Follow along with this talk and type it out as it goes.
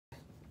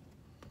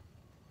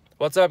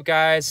What's up,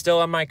 guys?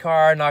 Still in my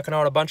car, knocking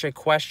out a bunch of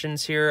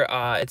questions here.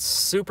 It's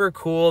super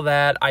cool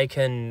that I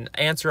can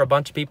answer a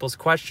bunch of people's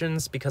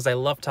questions because I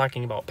love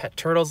talking about pet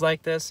turtles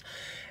like this.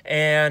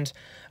 And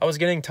I was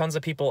getting tons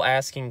of people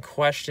asking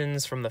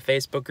questions from the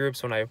Facebook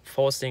groups when I'm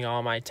posting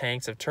all my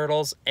tanks of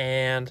turtles,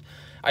 and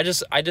I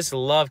just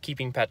love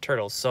keeping pet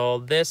turtles. So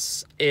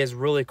this is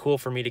really cool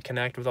for me to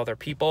connect with other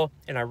people,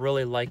 and I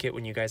really like it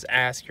when you guys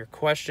ask your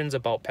questions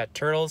about pet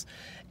turtles.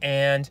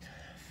 And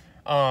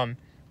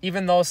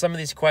even though some of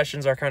these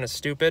questions are kind of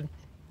stupid,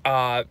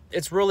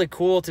 it's really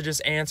cool to just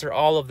answer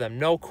all of them.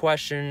 No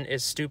question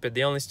is stupid.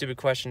 The only stupid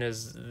question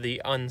is the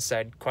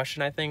unsaid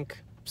question, I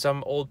think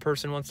some old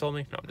person once told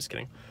me. No, I'm just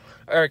kidding.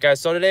 All right,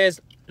 guys, so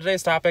today's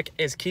topic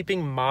is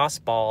keeping moss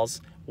balls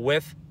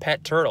with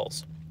pet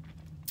turtles.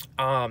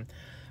 I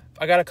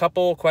got a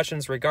couple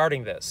questions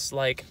regarding this.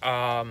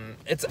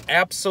 It's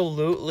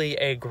absolutely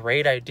a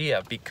great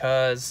idea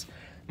because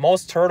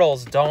most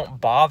turtles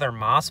don't bother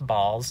moss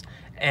balls,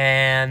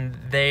 and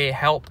they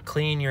help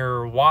clean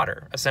your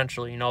water,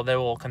 essentially. You know, they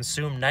will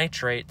consume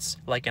nitrates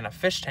like in a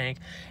fish tank,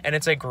 and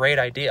it's a great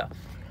idea.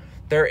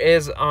 There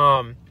is,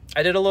 I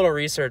did a little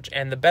research,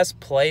 and the best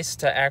place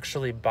to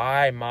actually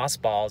buy moss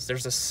balls,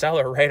 there's a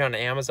seller right on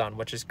Amazon,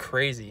 which is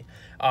crazy.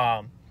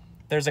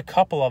 There's a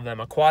couple of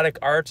them. Aquatic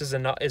Arts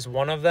is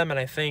one of them, and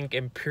I think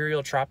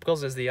Imperial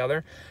Tropicals is the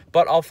other.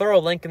 But I'll throw a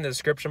link in the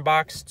description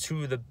box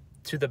to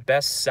the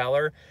best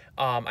seller.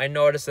 I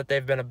noticed that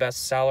they've been a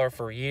best seller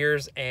for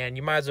years, and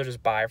you might as well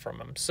just buy from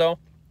them. So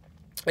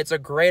it's a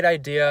great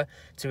idea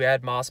to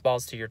add moss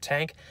balls to your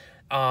tank.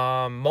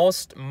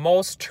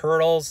 Most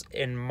turtles,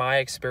 in my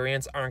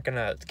experience, aren't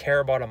gonna care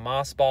about a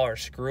moss ball or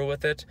screw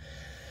with it.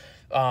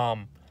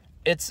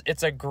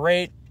 It's a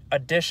great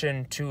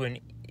addition to an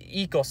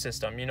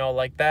ecosystem. You know,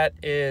 like, that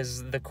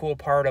is the cool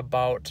part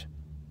about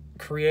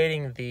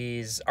creating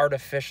these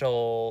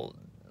artificial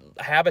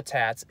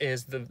habitats,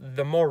 is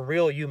the more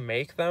real you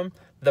make them,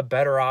 the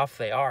better off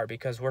they are,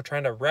 because we're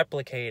trying to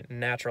replicate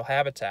natural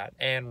habitat,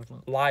 and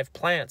live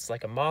plants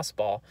like a moss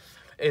ball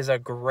is a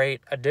great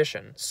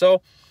addition.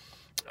 So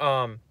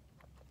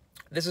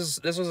this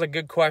was a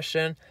good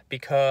question,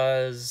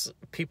 because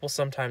people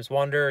sometimes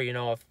wonder, you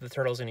know, if the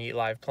turtle's gonna eat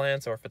live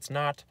plants or if it's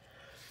not.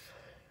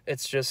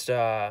 It's just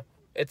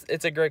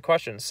it's a great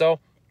question. So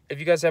if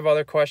you guys have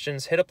other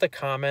questions, hit up the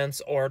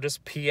comments or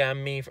just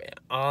PM me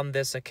on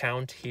this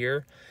account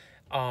here.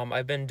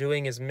 I've been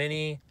doing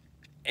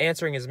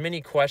answering as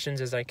many questions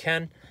as I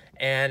can,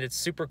 and it's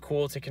super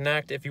cool to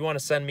connect. If you want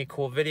to send me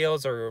cool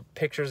videos or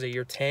pictures of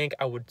your tank,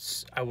 I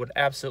would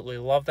absolutely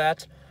love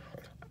that.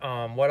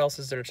 What else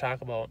is there to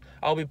talk about?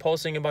 I'll be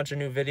posting a bunch of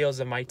new videos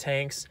of my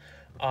tanks.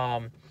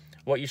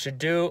 What you should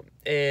do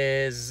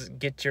is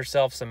get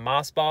yourself some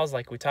moss balls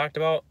like we talked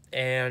about,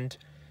 and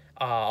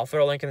I'll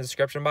throw a link in the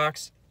description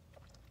box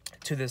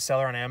to the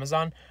seller on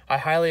Amazon. I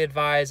highly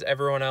advise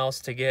everyone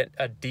else to get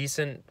a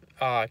decent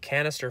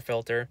canister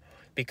filter,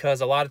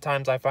 because a lot of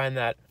times I find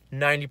that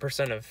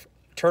 90% of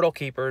turtle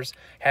keepers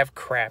have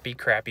crappy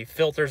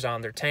filters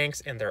on their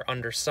tanks, and they're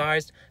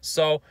undersized.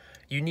 So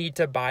you need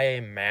to buy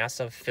a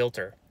massive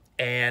filter,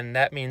 and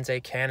that means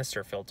a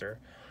canister filter.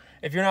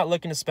 If you're not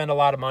looking to spend a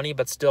lot of money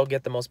but still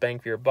get the most bang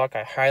for your buck,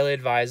 I highly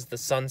advise the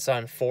Sun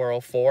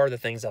 404. The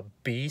thing's a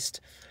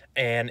beast,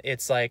 and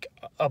it's like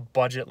a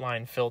budget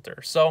line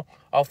filter. So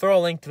I'll throw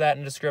a link to that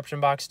in the description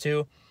box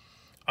too.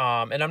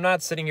 And I'm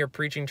not sitting here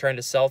preaching trying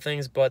to sell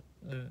things, but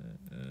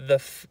the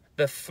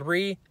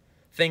three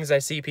things I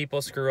see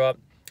people screw up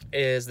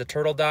is the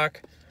turtle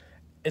dock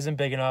isn't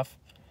big enough.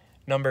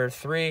 Number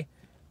 3,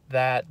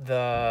 that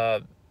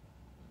the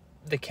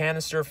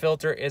canister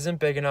filter isn't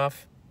big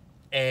enough.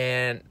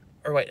 This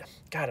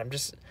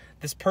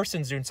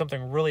person's doing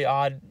something really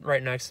odd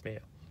right next to me.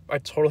 I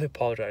totally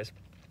apologize.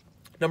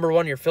 Number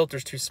 1, your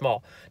filter's too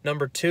small.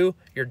 Number 2,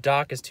 your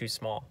dock is too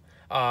small.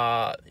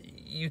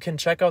 You can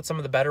check out some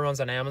of the better ones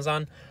on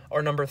Amazon.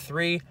 Or number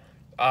 3,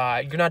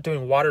 you're not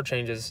doing water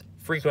changes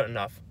frequent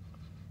enough.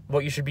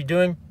 What you should be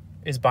doing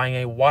is buying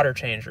a water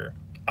changer.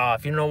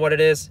 If you don't know what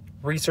it is,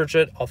 research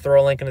it. I'll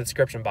throw a link in the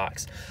description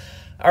box.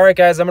 All right,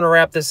 guys, I'm going to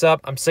wrap this up.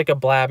 I'm sick of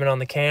blabbing on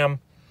the cam.